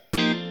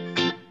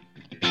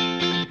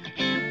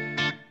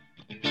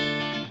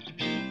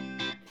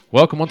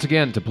Welcome once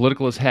again to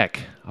Political as Heck,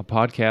 a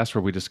podcast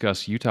where we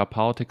discuss Utah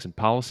politics and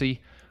policy.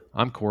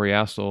 I'm Corey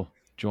Astle,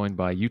 joined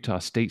by Utah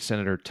State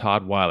Senator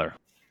Todd Weiler.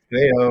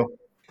 Heyo.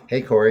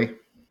 Hey, Corey.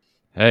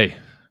 Hey,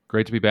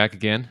 great to be back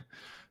again.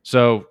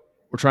 So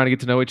we're trying to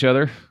get to know each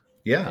other,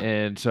 Yeah.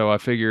 and so I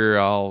figure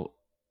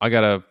I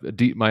got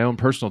my own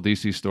personal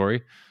DC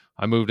story.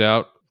 I moved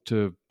out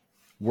to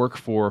work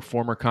for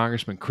former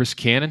Congressman Chris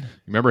Cannon.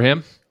 Remember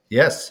him?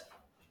 Yes.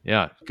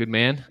 Yeah, good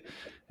man.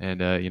 And,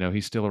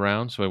 he's still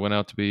around. So I went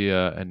out to be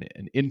an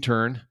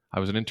intern. I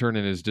was an intern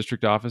in his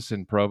district office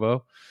in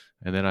Provo.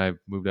 And then I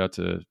moved out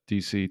to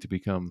D.C. to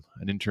become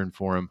an intern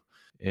for him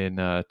in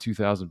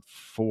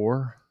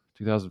 2004,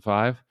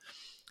 2005.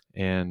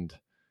 And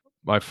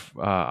I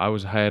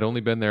had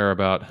only been there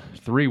about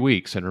 3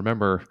 weeks. And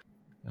remember,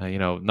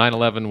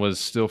 9/11 was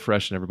still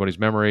fresh in everybody's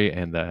memory.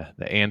 And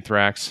the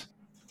anthrax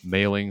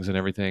mailings and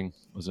everything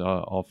was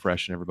all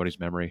fresh in everybody's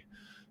memory.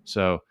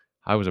 So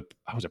I was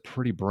a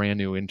pretty brand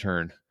new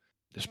intern.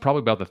 It's probably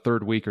about the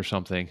third week or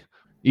something.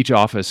 Each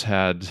office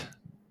had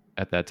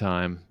at that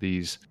time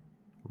these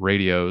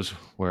radios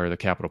where the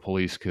Capitol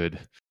Police could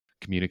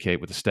communicate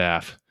with the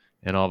staff,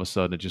 and all of a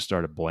sudden it just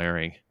started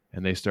blaring,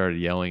 and they started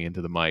yelling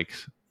into the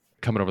mics,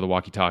 coming over the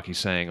walkie-talkie,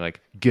 saying like,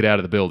 "Get out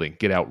of the building!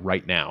 Get out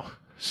right now!"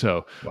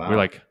 So we're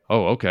like,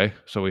 "Oh, okay."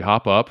 So we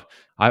hop up.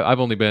 I've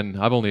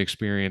only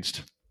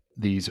experienced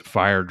these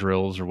fire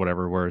drills or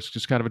whatever, where it's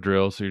just kind of a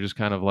drill. So you're just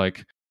kind of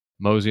like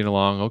moseying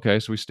along. Okay,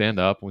 so we stand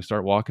up and we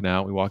start walking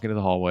out. We walk into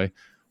the hallway.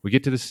 We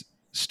get to the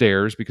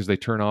stairs because they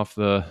turn off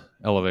the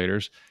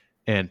elevators,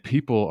 and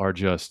people are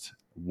just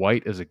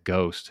white as a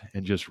ghost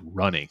and just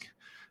running.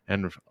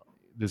 And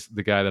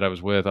the guy that I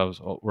was with,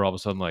 we're all of a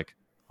sudden like,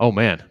 "Oh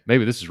man,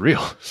 maybe this is real."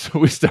 So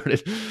we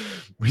started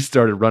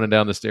running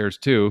down the stairs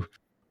too.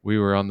 We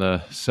were on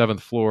the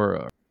seventh floor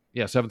of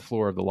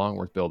the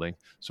Longworth building,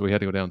 so we had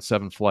to go down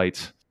 7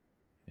 flights.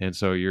 And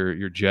so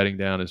you're jetting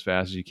down as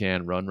fast as you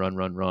can,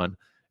 run,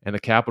 and the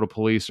Capitol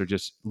Police are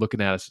just looking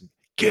at us,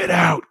 get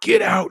out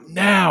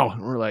now.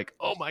 And we're like,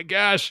 oh my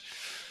gosh.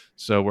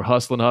 So we're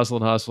hustling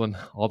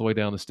all the way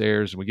down the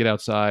stairs, and we get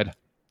outside,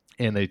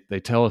 and they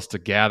tell us to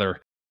gather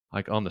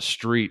like on the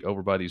street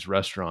over by these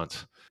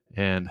restaurants.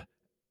 And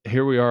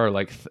here we are,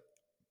 like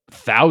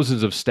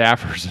thousands of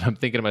staffers, and I'm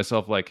thinking to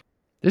myself, like,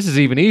 this is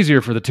even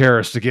easier for the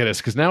terrorists to get us,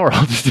 because now we're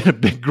all just in a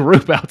big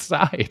group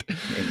outside.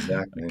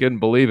 Exactly. I couldn't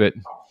believe it.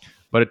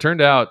 But it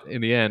turned out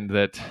in the end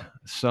that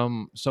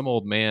some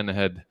old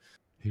man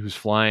he was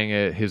flying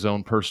his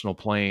own personal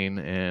plane,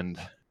 and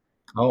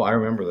I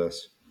remember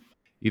this.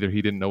 either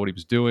he didn't know what he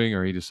was doing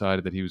or he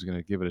decided that he was going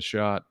to give it a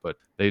shot, but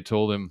they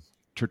told him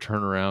to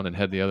turn around and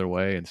head the other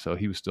way, and so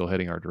he was still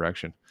heading our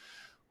direction.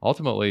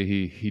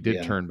 Ultimately, he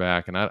did turn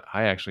back, and I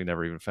actually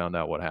never even found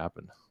out what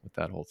happened with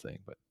that whole thing.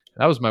 But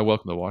that was my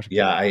welcome to Washington.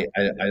 Yeah, I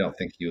don't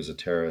think he was a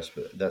terrorist,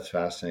 but that's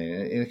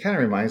fascinating. It kind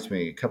of reminds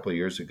me, a couple of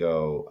years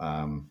ago,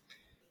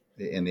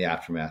 in the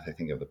aftermath, I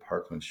think, of the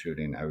Parkland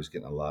shooting, I was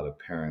getting a lot of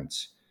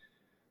parents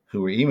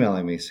who were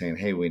emailing me saying,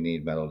 "Hey, we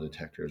need metal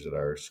detectors at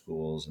our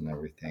schools and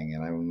everything."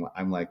 And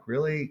I'm like,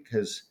 really?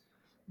 Because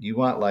you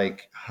want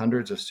like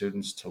hundreds of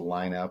students to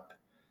line up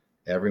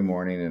every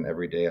morning and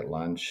every day at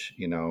lunch,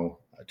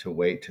 to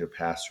wait to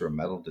pass through a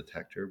metal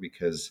detector?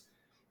 Because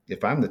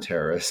if I'm the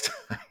terrorist,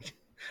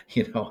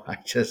 I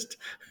just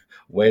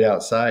wait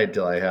outside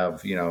till I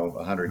have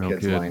 100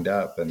 kids lined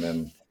up and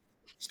then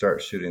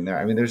start shooting there.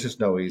 I mean, there's just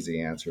no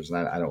easy answers,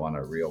 and I don't want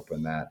to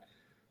reopen that.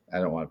 I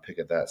don't want to pick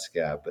at that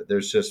scab, but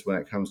there's just, when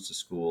it comes to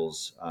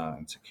schools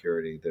and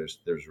security,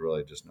 there's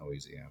really just no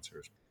easy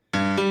answers.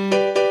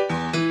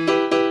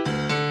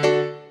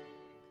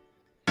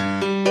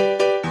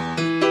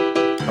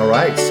 All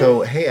right.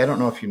 So, hey, I don't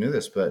know if you knew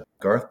this, but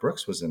Garth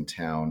Brooks was in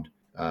town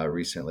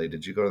recently.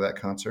 Did you go to that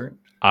concert?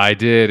 I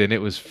did, and it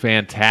was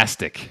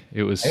fantastic.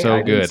 It was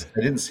so good.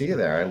 I didn't see you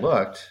there. I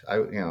looked.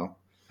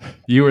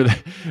 You were,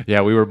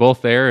 we were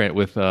both there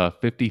with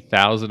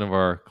 50,000 of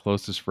our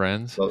closest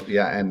friends. So,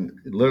 yeah, and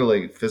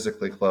literally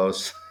physically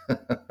close,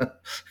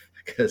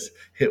 because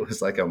it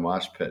was like a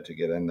mosh pit to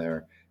get in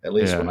there. At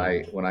least when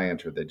I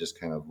entered, they just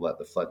kind of let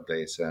the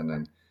floodgates in,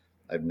 and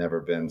I've never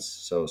been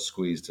so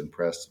squeezed and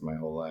pressed in my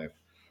whole life.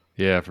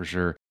 Yeah, for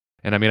sure.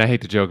 And I mean, I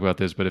hate to joke about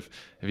this, but if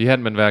you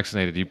hadn't been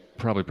vaccinated, you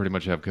probably pretty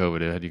much have COVID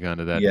had you gone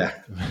to that.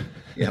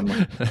 Yeah.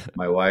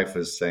 My wife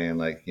was saying,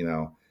 like,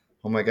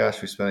 oh my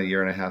gosh, we spent a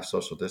year and a half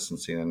social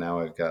distancing, and now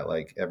I've got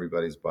like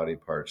everybody's body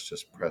parts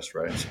just pressed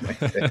right into my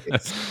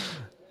face.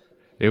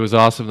 It was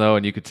awesome though,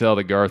 and you could tell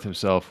that Garth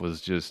himself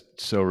was just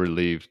so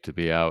relieved to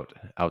be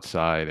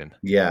outside. And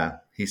yeah,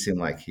 he seems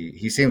like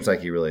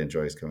he really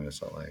enjoys coming to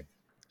Salt Lake.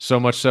 So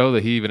much so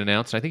that he even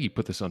announced, I think he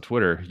put this on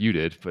Twitter, you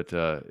did, but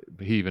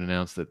he even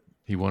announced that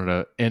he wanted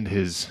to end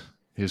his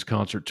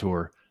concert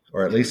tour.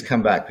 Or at least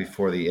come back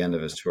before the end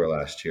of his tour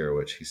last year,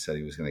 which he said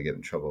he was going to get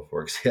in trouble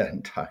for because he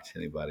hadn't talked to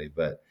anybody.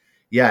 But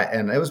yeah,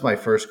 and it was my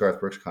first Garth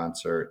Brooks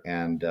concert,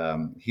 and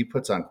he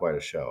puts on quite a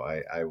show.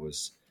 It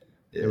was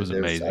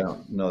amazing. I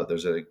don't know that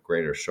there's a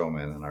greater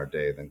showman in our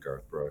day than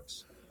Garth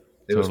Brooks.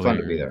 It was fun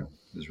to be there.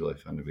 It was really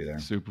fun to be there.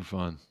 Super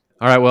fun.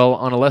 All right, well,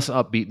 on a less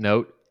upbeat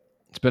note,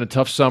 It's been a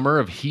tough summer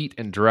of heat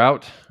and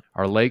drought.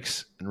 Our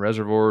lakes and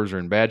reservoirs are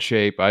in bad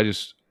shape. I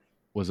just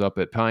was up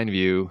at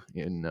Pineview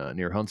in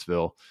near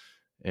Huntsville,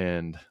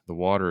 and the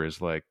water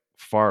is like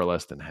far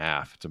less than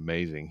half. It's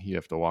amazing. You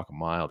have to walk a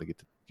mile to get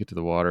to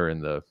the water in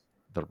the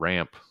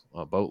ramp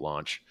boat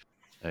launch.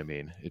 I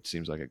mean, it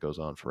seems like it goes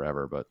on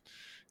forever, but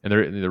and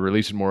they're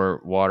releasing more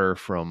water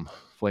from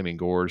Flaming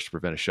Gorge to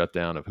prevent a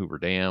shutdown of Hoover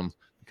Dam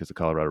because the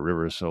Colorado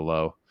River is so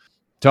low.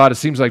 Todd, it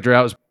seems like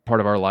drought is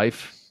part of our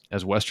life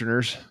as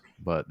Westerners,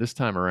 but this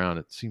time around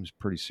it seems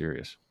pretty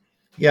serious.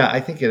 Yeah, I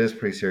think it is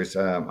pretty serious.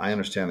 I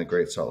understand the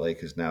Great Salt Lake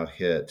has now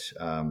hit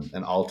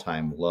an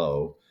all-time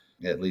low,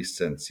 at least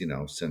since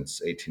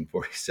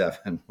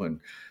 1847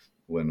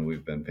 when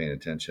we've been paying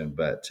attention.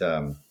 But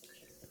I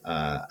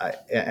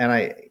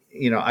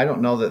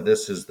don't know that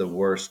this is the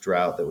worst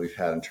drought that we've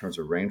had in terms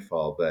of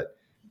rainfall, but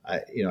I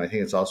think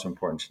it's also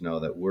important to know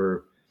that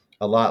we're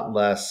a lot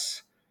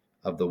less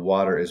of the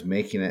water is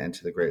making it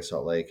into the Great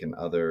Salt Lake and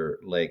other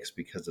lakes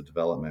because of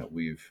development.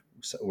 We're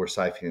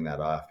siphoning that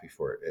off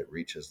before it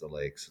reaches the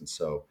lakes, and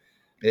so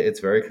it's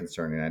very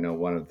concerning. I know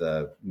one of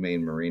the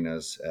main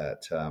marinas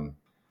at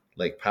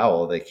Lake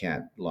Powell, they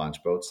can't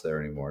launch boats there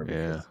anymore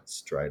Yeah, because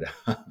it's dried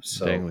up.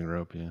 So dangling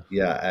rope. Yeah,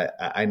 yeah,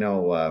 I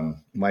know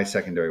my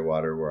secondary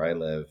water where I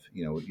live,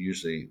 we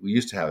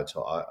used to have it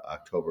till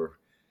October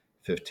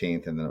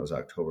 15th, and then it was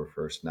October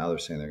 1st. Now they're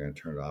saying they're going to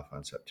turn it off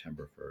on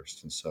September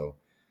 1st. And so,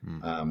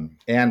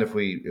 and if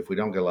we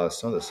don't get a lot of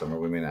snow this summer,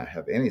 we may not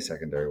have any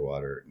secondary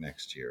water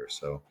next year.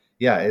 So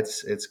yeah,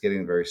 it's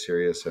getting very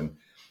serious, and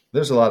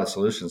there's a lot of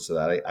solutions to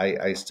that.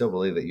 I still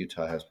believe that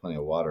Utah has plenty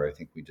of water. I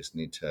think we just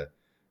need to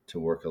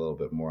work a little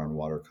bit more on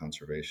water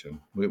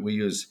conservation. We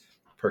use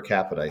per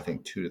capita, I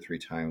think 2 to 3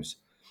 times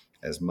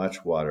as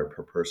much water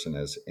per person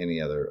as any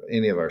of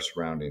our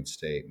surrounding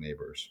state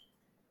neighbors.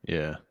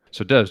 yeah.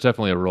 So there's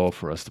definitely a role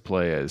for us to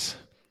play as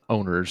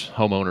owners,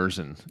 homeowners,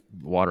 and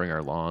watering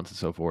our lawns and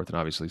so forth. And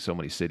obviously, so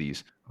many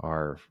cities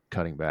are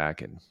cutting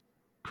back and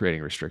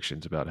creating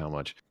restrictions about how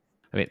much.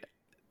 I mean,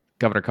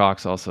 Governor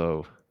Cox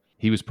also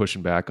he was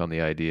pushing back on the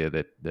idea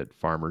that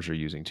farmers are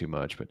using too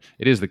much, but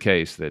it is the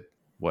case that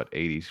what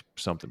 80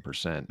 something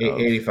percent of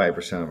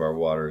 85% of our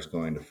water is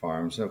going to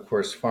farms, and of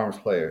course, farms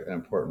play an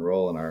important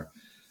role in our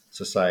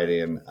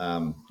society. And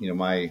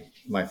my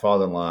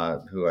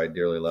father-in-law, who I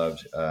dearly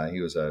loved,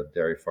 he was a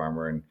dairy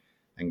farmer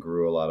and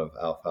grew a lot of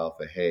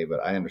alfalfa hay. But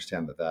I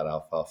understand that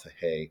alfalfa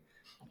hay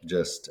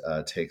just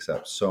takes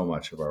up so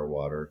much of our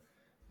water,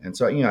 and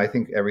so I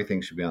think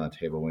everything should be on the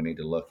table. We need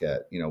to look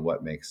at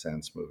what makes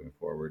sense moving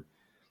forward.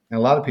 And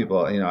a lot of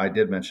people, I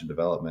did mention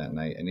development, and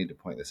I need to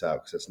point this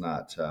out because it's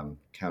not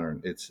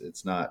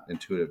it's not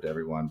intuitive to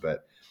everyone.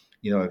 But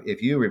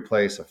if you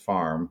replace a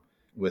farm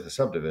with a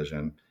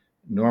subdivision,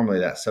 normally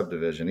that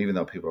subdivision, even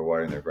though people are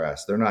watering their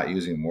grass, they're not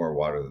using more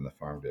water than the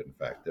farm did. In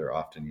fact, they're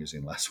often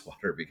using less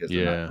water because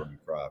they're not yeah, growing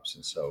crops.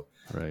 And so,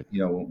 right.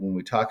 when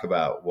we talk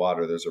about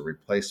water, there's a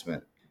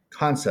replacement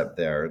concept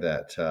there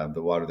that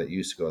the water that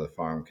used to go to the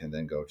farm can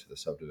then go to the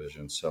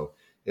subdivision. So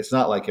it's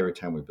not like every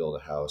time we build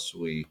a house,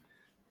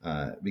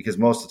 because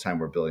most of the time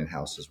we're building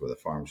houses where the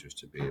farms used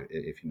to be,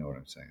 if you know what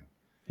I'm saying.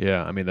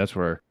 Yeah, I mean that's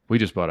where we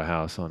just bought a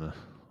house on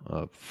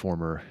a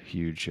former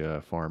huge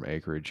farm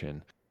acreage,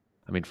 and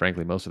I mean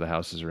frankly, most of the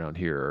houses around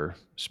here are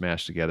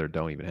smashed together,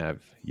 don't even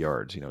have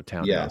yards, Yeah,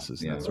 townhouses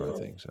and yeah. that sort of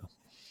thing. So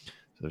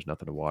there's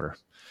nothing to water.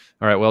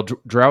 All right, well,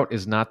 drought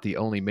is not the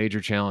only major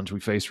challenge we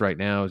face right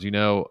now. As you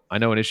know, I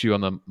know an issue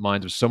on the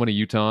minds of so many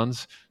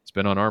Utahns. It's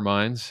been on our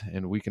minds,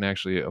 and we can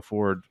actually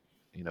afford,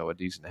 a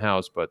decent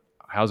house, but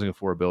housing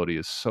affordability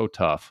is so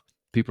tough.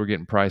 People are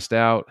getting priced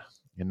out,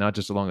 and not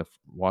just along the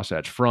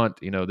Wasatch Front.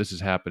 This is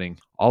happening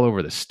all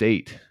over the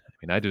state.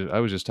 I mean, I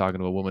was just talking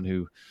to a woman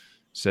who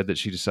said that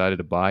she decided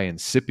to buy in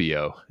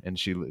Scipio, and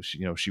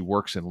she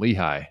works in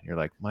Lehigh. You're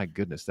like, my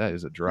goodness, that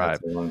is a That's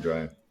drive. a long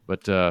drive.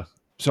 But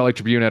Salt Lake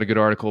Tribune had a good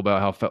article about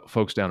how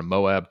folks down in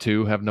Moab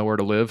too have nowhere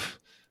to live.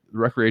 The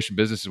recreation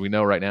business, as we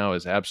know right now,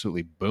 is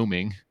absolutely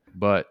booming,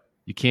 but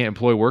you can't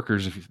employ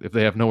workers if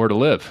they have nowhere to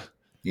live.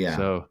 Yeah.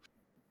 So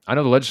I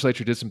know the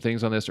legislature did some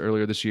things on this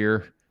earlier this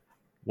year.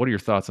 What are your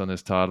thoughts on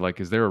this, Todd? Like,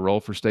 is there a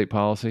role for state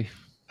policy?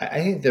 I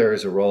think there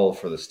is a role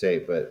for the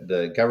state, but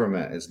the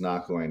government is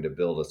not going to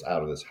build us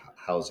out of this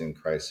housing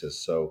crisis.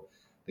 So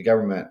the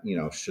government,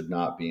 should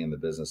not be in the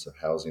business of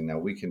housing. Now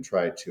we can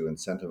try to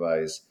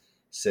incentivize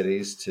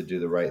cities to do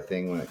the right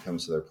thing when it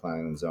comes to their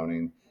planning and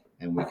zoning,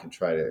 and we can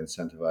try to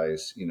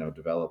incentivize,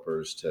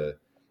 developers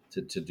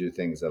to do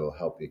things that'll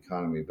help the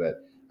economy. But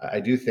I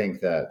do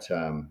think that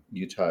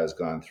Utah has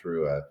gone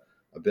through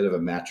a bit of a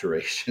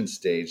maturation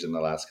stage in the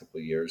last couple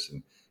of years,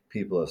 and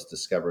people have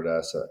discovered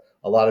us.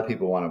 A lot of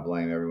people want to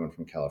blame everyone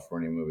from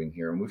California moving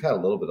here, and we've had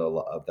a little bit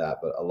of that,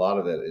 but a lot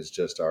of it is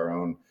just our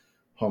own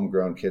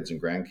homegrown kids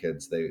and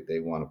grandkids. They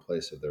want a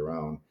place of their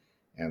own,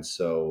 and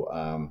so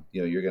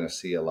you're going to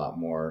see a lot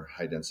more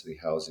high density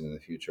housing in the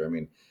future. I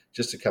mean,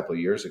 just a couple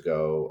of years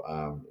ago,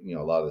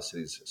 a lot of the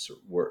cities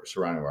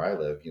surrounding where I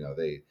live,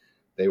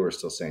 they were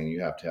still saying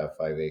you have to have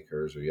 5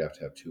 acres or you have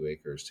to have 2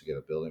 acres to get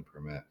a building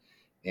permit.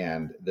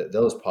 And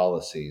those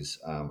policies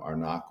are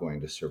not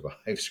going to survive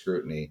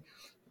scrutiny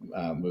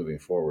moving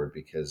forward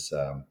because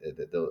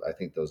I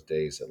think those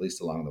days, at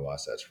least along the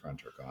Wasatch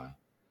Front, are gone.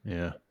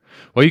 Yeah.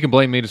 Well, you can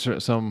blame me to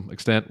some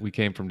extent. We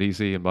came from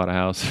DC and bought a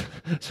house,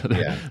 so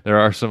Yeah. there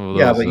are some of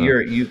Yeah, those. but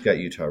you've got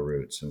Utah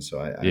roots, and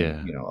so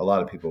Yeah, a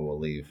lot of people will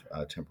leave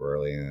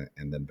temporarily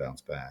and then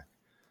bounce back.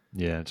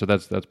 yeah. So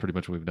that's pretty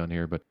much what we've done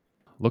here. But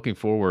looking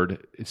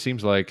forward, it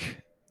seems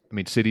like, I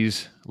mean,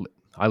 cities.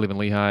 I live in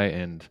Lehigh,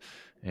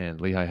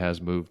 and Lehigh has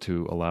moved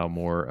to allow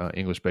more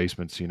English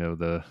basements. You know,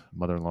 the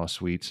mother-in-law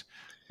suites.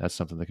 That's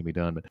something that can be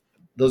done. But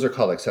Those are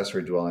called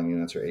accessory dwelling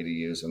units or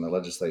ADUs, and the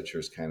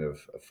legislature's kind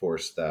of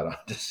forced that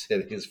onto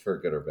cities for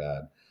good or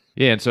bad.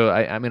 yeah, and so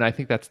I mean, I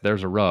think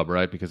there's a rub,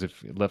 right? Because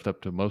if left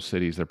up to most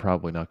cities, they're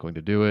probably not going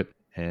to do it.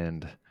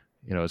 And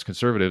as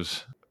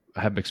conservatives,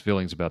 I have mixed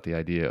feelings about the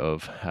idea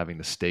of having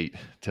the state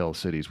tell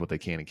cities what they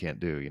can and can't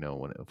do.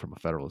 From a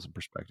federalism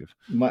perspective.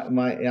 And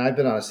I've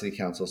been on a city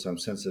council, so I'm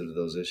sensitive to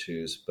those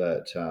issues.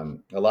 But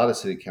a lot of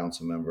city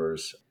council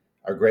members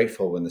are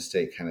grateful when the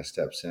state kind of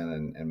steps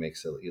in and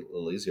makes it a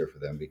little easier for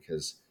them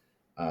because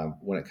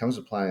when it comes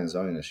to planning and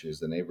zoning issues,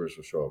 the neighbors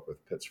will show up with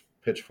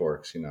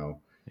pitchforks.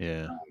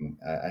 Yeah,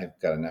 I've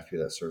got a nephew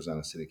that serves on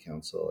a city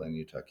council in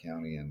Utah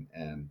County,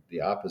 and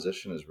the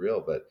opposition is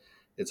real, but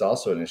it's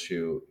also an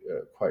issue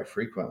quite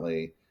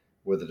frequently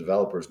where the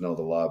developers know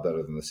the law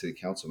better than the city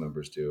council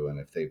members do, and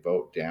if they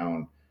vote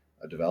down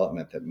a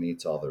development that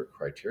meets all their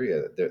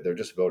criteria, they're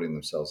just voting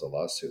themselves a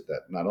lawsuit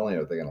that not only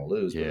are they going to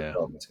lose, but the yeah,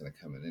 development's going to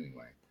come in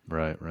anyway.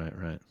 right.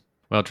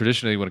 Well,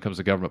 traditionally, when it comes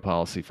to government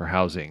policy for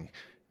housing,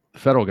 the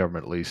federal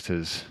government at least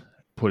has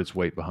put its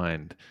weight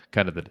behind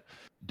kind of the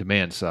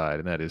demand side,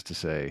 and that is to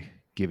say,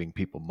 giving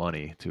people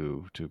money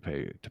to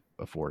pay to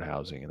afford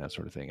housing and that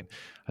sort of thing. And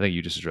I think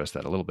you just addressed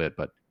that a little bit,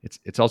 but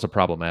it's also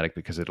problematic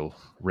because it'll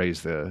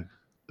raise the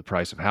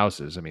price of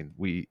houses. I mean,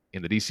 we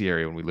in the DC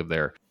area when we lived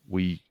there,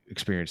 we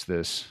experienced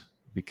this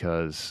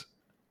because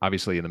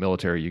obviously in the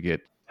military you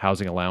get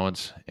housing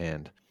allowance,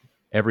 and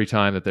every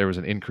time that there was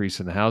an increase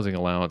in the housing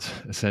allowance,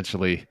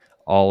 essentially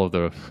all of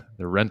the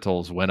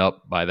rentals went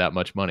up by that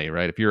much money,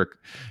 right? If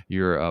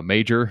you're a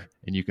major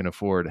and you can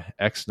afford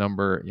X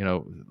number,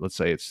 let's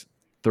say it's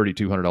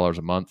 $3,200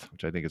 a month,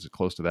 which I think is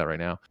close to that right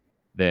now,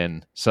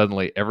 then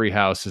suddenly every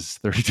house is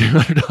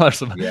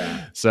 $3,200 a month.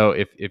 Yeah. So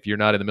if you're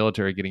not in the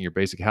military getting your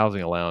basic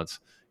housing allowance,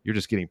 you're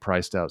just getting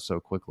priced out so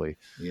quickly.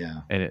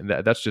 Yeah. And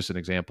that's just an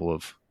example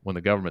of when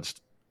the government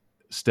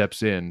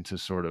steps in to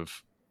sort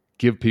of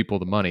give people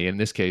the money. In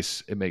this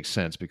case, it makes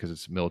sense because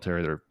it's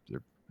military; they're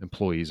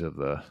employees of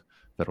the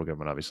federal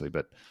government, obviously.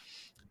 But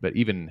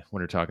even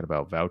when you're talking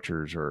about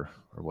vouchers or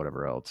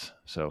whatever else,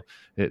 so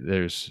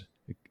there's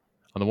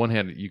on the one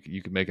hand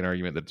you can make an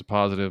argument that it's a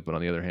positive, but on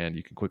the other hand,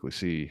 you can quickly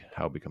see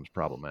how it becomes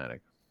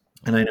problematic.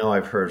 And I know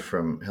I've heard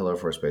from Hill Air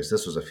Force Base.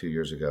 This was a few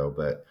years ago,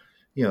 but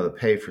the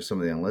pay for some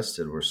of the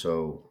enlisted was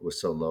so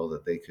low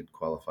that they could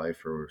qualify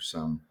for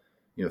some,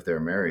 if they're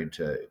married,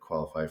 to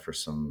qualify for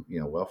some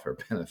welfare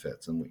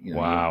benefits, and you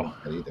don't Wow,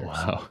 get that either.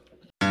 wow.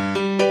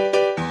 So.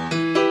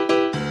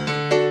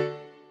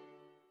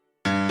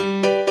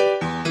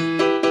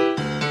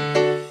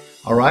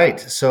 All right,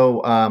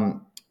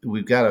 so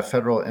we've got a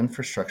federal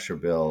infrastructure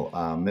bill.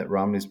 Mitt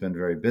Romney's been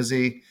very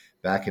busy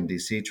back in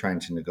D.C. trying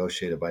to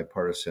negotiate a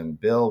bipartisan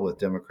bill with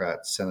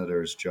Democrat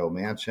Senators Joe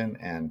Manchin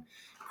and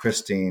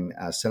Christine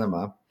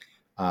Sinema.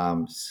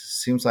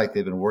 Seems like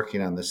they've been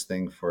working on this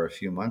thing for a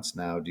few months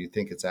now. Do you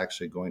think it's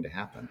actually going to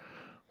happen?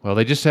 Well,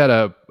 they just had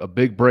a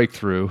big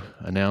breakthrough,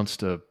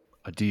 announced a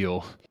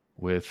deal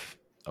with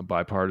a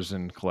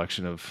bipartisan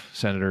collection of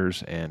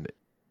senators, and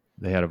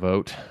they had a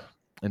vote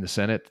in the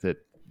Senate that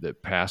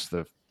passed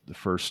the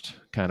first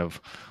kind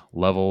of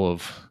level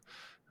of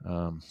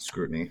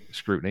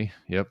Scrutiny.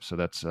 Yep. So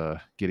that's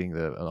getting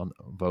the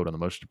vote on the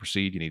motion to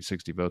proceed. You need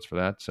 60 votes for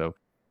that. So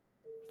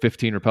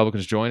 15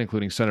 Republicans joined,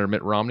 including Senator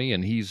Mitt Romney,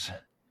 and he's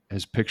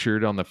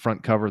pictured on the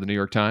front cover of the New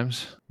York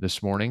Times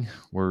this morning.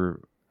 We're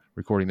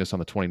recording this on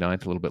the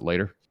 29th, a little bit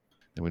later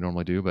than we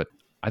normally do, but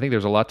I think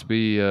there's a lot to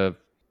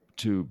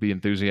be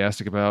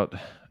enthusiastic about.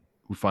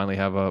 We finally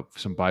have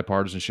some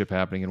bipartisanship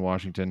happening in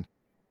Washington.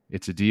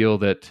 It's a deal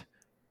that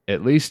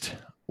at least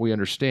we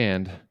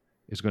understand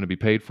is going to be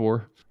paid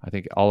for. I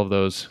think all of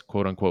those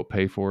quote unquote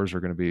pay fors are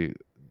going to be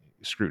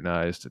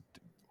scrutinized.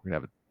 We're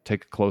going to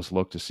take a close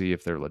look to see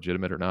if they're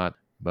legitimate or not.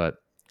 But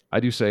I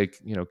do say,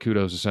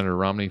 kudos to Senator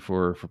Romney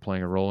for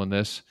playing a role in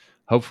this.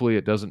 Hopefully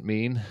it doesn't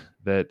mean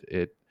that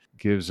it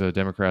gives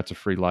Democrats a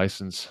free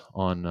license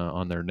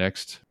on their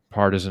next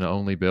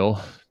partisan-only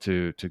bill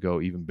to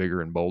go even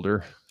bigger and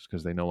bolder,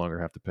 because they no longer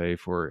have to pay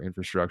for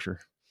infrastructure.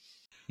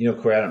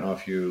 Corey, I don't know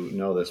if you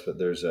know this, but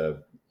there's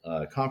a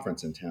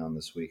conference in town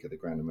this week at the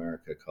Grand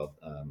America called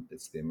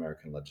it's the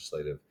American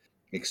Legislative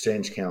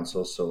Exchange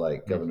Council. So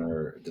like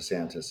Governor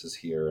DeSantis is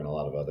here and a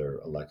lot of other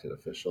elected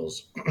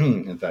officials.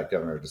 In fact,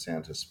 Governor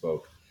DeSantis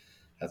spoke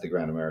at the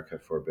Grand America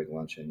for a big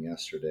luncheon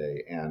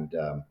yesterday. And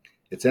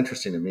it's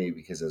interesting to me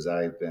because as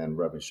I've been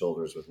rubbing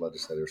shoulders with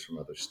legislators from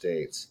other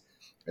states,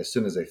 as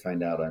soon as they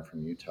find out I'm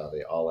from Utah,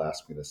 they all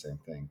ask me the same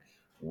thing.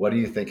 what do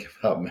you think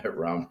about Mitt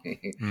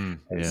Romney? And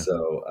Yeah.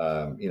 so,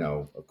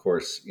 of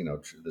course,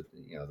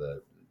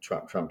 the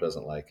Trump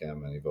doesn't like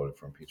him, and he voted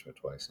for impeachment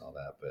twice and all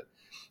that. But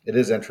it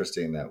is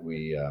interesting that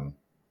we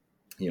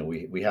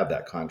have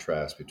that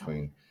contrast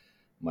between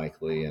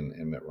Mike Lee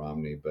and Mitt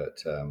Romney.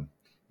 But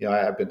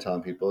I've been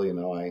telling people,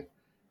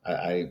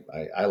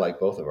 I like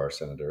both of our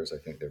senators. I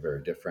think they're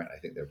very different. I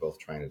think they're both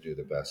trying to do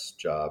the best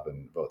job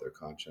and vote their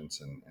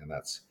conscience, and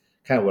that's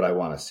kind of what I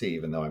want to see.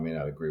 Even though I may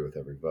not agree with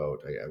every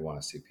vote, I want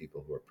to see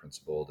people who are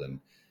principled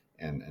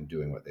and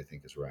doing what they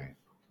think is right.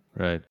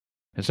 Right.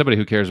 And somebody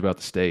who cares about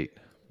the state,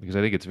 because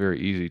I think it's very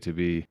easy to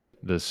be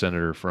the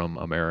senator from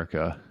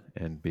America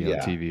and be on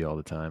Yeah, TV all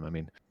the time. I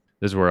mean,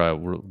 this is where I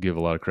will give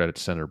a lot of credit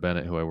to Senator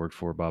Bennett, who I worked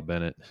for, Bob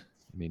Bennett.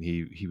 I mean,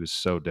 he was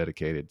so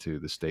dedicated to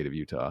the state of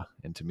Utah,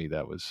 and to me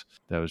that was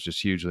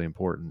just hugely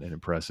important and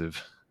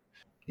impressive.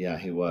 yeah,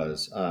 he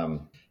was.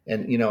 And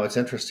it's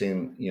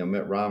interesting.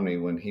 Mitt Romney,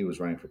 when he was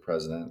running for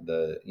president,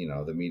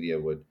 the media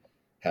would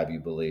have you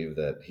believe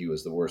that he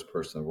was the worst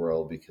person in the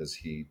world because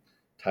he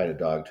tied a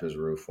dog to his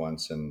roof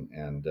once and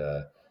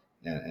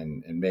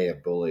may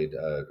have bullied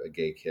a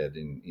gay kid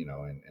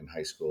in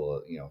high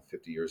school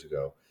 50 years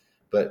ago.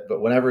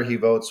 But whenever he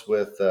votes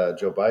with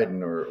Joe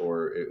Biden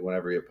or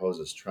whenever he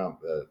opposes Trump,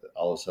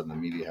 all of a sudden the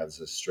media has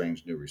this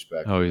strange new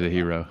respect Oh, for he's a Mitt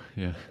hero. Romney.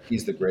 Yeah.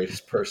 He's the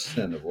greatest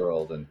person in the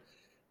world, and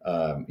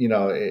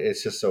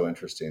it's just so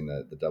interesting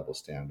the double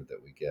standard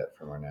that we get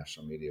from our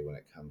national media when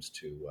it comes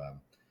to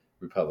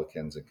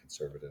Republicans and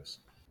conservatives.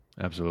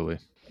 Absolutely.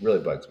 It really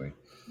bugs me.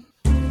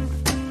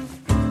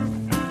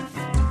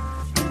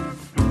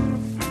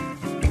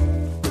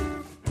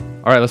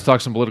 All right, let's talk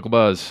some political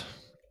buzz.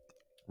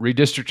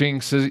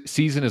 Redistricting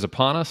season is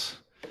upon us.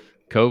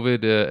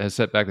 COVID has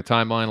set back the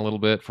timeline a little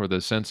bit for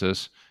the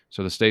census,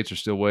 so the states are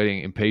still waiting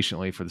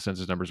impatiently for the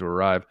census numbers to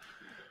arrive.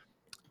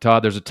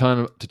 Todd, there's a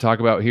ton to talk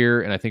about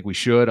here, and I think we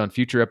should on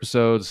future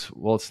episodes.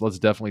 Well, let's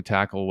definitely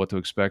tackle what to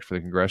expect for the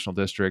congressional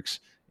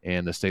districts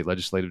and the state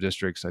legislative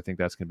districts. I think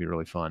that's going to be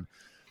really fun.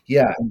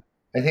 Yeah,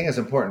 I think it's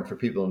important for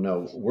people to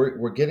know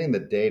we're getting the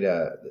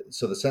data.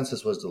 So the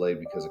census was delayed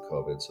because of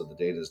COVID, so the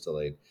data is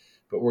delayed,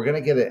 but we're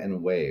going to get it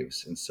in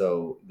waves. And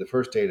so the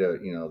first data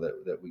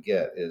that we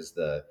get is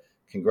the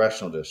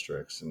congressional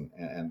districts,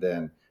 and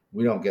then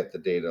we don't get the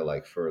data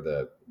like for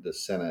the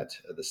Senate,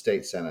 the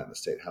state Senate, and the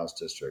state House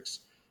districts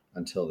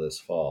until this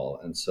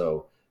fall. And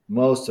so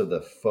most of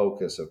the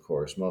focus, of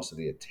course, most of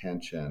the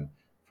attention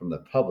from the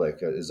public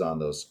is on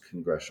those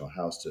congressional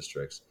House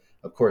districts.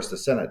 Of course, the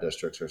Senate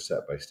districts are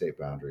set by state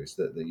boundaries,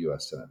 the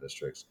U.S. Senate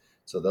districts,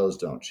 so those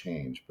don't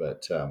change.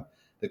 But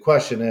the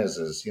question is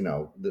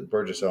the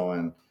Burgess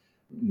Owen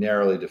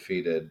narrowly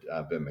defeated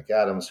Ben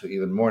McAdams, who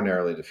even more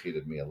narrowly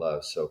defeated Mia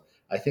Love. So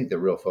I think the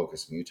real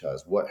focus in Utah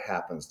is what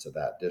happens to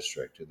that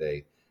district. Do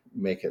they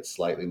make it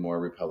slightly more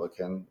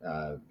Republican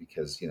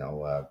because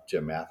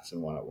Jim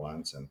Matheson won at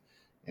once and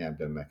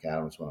Ben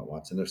McAdams won at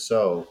once? And if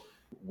so,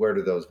 where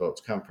do those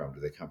votes come from? Do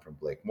they come from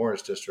Blake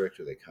Moore's district?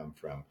 Do they come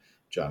from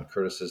John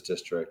Curtis's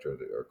district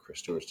or Chris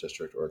Stewart's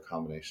district, or a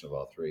combination of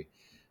all three?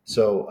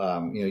 So,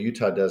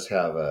 Utah does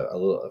have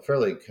a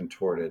fairly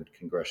contorted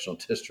congressional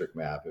district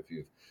map. If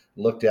you've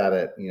looked at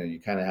it, you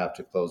kind of have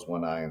to close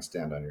one eye and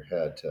stand on your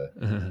head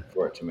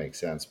for it to make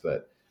sense.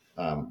 But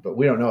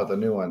we don't know what the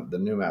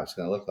new map's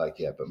going to look like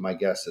yet. But my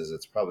guess is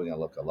it's probably going to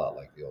look a lot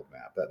like the old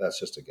map. That's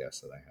just a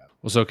guess that I have.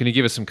 Well, so can you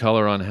give us some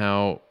color on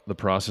how the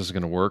process is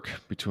going to work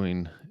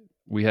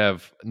we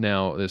have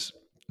now this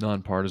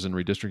nonpartisan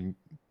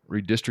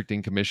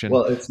redistricting commission?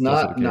 Well, it's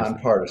not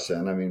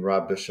nonpartisan. I mean,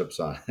 Rob Bishop's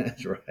on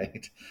it,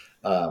 right?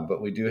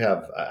 But we do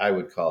have, I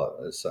would call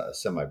it a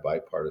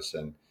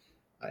semi-bipartisan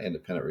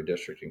independent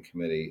redistricting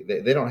committee.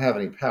 They don't have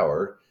any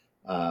power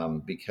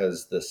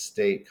because the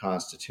state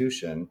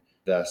constitution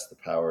vests the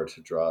power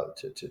to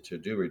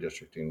do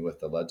redistricting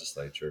with the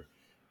legislature.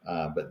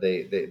 But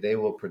they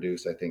will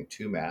produce, I think,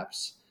 2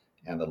 maps,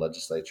 and the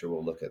legislature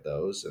will look at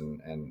those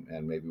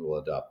and maybe we'll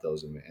adopt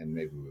those and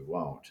maybe we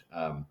won't.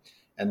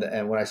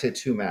 And when I say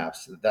 2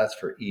 maps, that's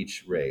for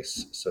each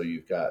race. So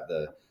you've got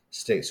the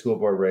state school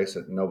board race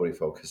that nobody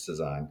focuses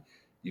on.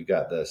 You've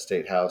got the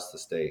state house, the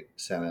state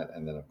senate,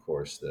 and then of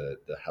course the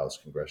house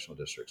congressional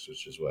districts,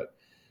 which is what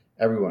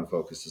everyone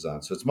focuses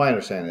on. So it's my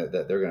understanding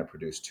that they're going to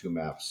produce 2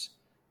 maps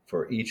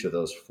for each of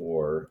those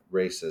 4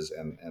 races,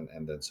 and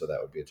then so that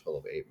would be a total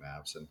of 8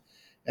 maps.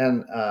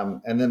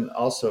 And then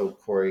also,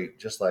 Corey,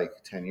 just like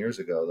 10 years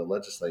ago, the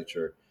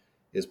legislature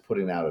is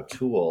putting out a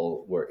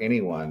tool where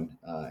anyone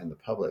in the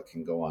public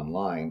can go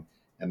online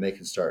and they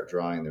can start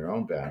drawing their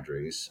own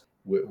boundaries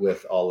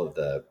with all of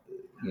the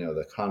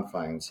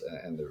confines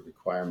and the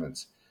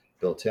requirements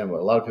built in.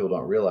 What a lot of people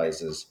don't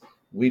realize is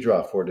we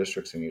draw 4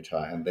 districts in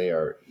Utah, and they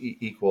are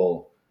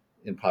equal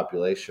in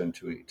population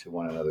to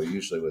one another,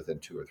 usually within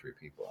 2 or 3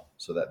 people.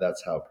 So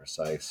that's how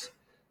precise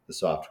the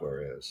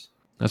software is.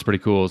 That's pretty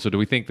cool. So do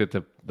we think that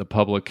the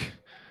public,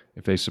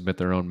 if they submit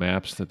their own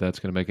maps, that's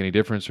going to make any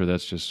difference, or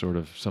that's just sort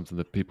of something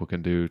that people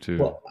can do to?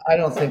 Well, I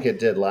don't think it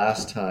did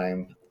last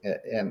time.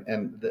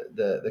 And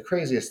the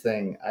craziest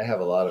thing, I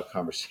have a lot of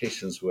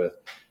conversations with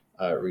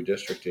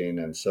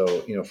redistricting. And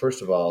so,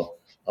 first of all,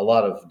 a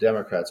lot of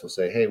Democrats will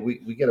say, hey,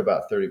 we get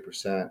about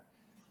 30%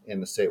 in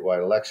the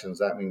statewide elections.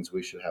 That means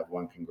we should have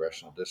one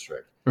congressional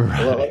district. Well,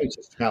 let Right. me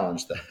just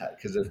challenge that,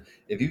 because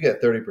if you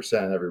get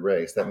 30% in every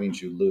race, that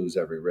means you lose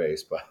every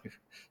race by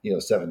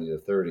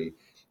 70-30.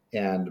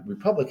 And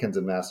Republicans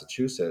in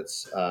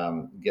Massachusetts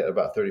get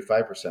about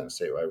 35% of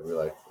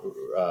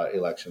statewide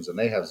elections, and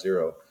they have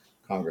zero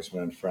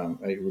congressmen from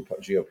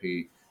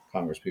GOP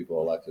Congress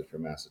people elected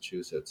from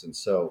Massachusetts. And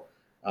so,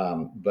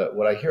 but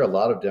what I hear a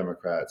lot of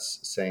Democrats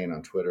saying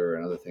on Twitter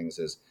and other things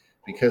is,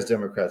 because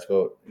Democrats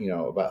vote,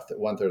 about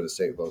one-third of the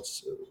state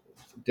votes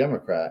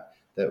Democrat,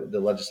 that the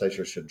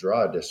legislature should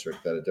draw a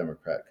district that a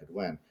Democrat could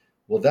win.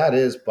 Well, that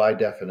is by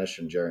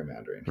definition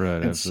gerrymandering. Right.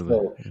 And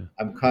Absolutely. so Yeah.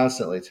 I'm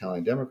constantly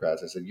telling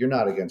Democrats, I said, you're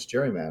not against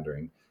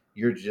gerrymandering.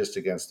 You're just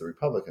against the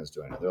Republicans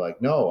doing it. They're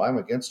like, no, I'm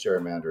against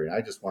gerrymandering.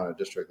 I just want a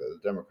district that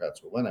the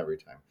Democrats will win every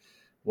time.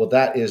 Well,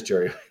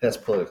 that's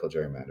political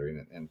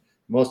gerrymandering. And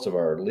most of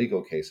our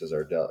legal cases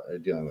are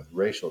dealing with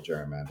racial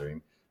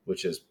gerrymandering,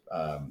 which is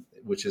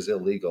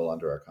illegal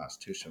under our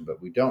Constitution.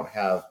 But we don't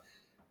have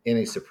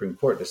any Supreme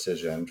Court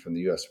decision from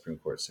the U.S. Supreme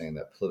Court saying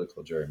that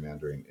political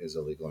gerrymandering is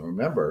illegal. And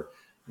remember,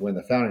 when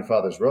the founding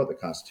fathers wrote the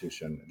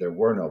Constitution, there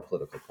were no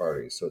political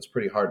parties. So it's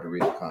pretty hard to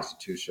read the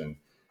Constitution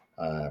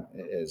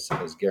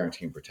as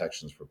guaranteeing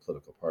protections for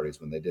political parties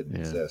when they didn't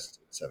exist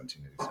in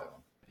 1787.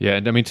 Yeah,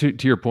 and I mean,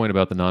 to your point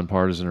about the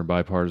nonpartisan or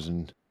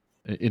bipartisan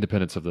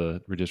independence of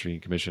the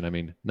redistricting commission, I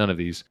mean, none of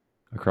these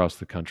across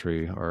the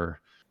country are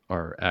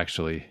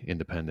actually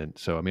independent.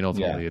 So I mean,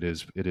 ultimately, it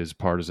is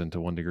partisan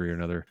to one degree or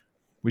another.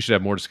 We should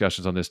have more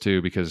discussions on this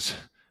too, because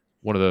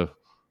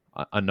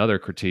another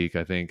critique,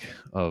 I think,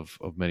 of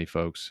many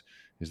folks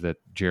is that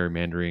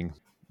gerrymandering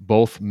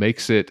both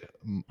makes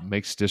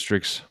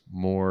districts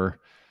more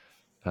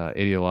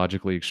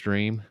ideologically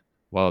extreme,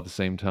 while at the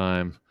same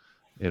time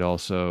it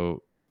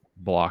also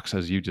blocks,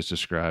 as you just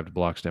described,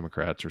 blocks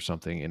Democrats or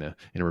something in a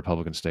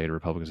Republican state, or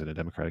Republicans in a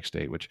Democratic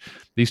state. Which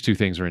these two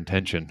things are in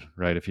tension,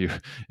 right? If you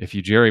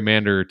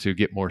gerrymander to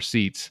get more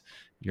seats,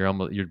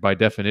 you're by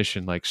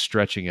definition like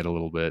stretching it a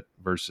little bit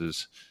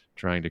versus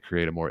trying to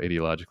create a more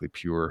ideologically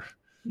pure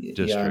Yeah, and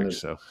district.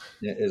 So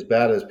as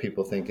bad as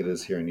people think it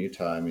is here in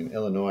Utah, I mean,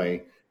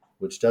 Illinois,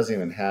 which doesn't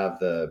even have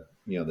the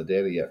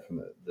data yet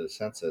from the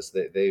census,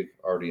 they've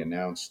already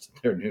announced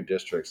their new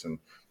districts, and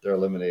they're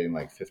eliminating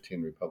like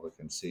 15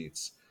 Republican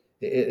seats.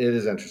 It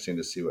is interesting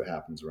to see what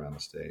happens around the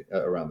state,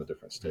 around the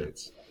different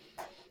states.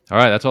 all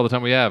right, that's all the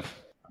time we have.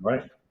 All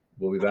right,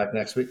 we'll be back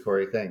next week,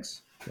 Corey.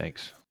 Thanks.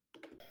 Thanks.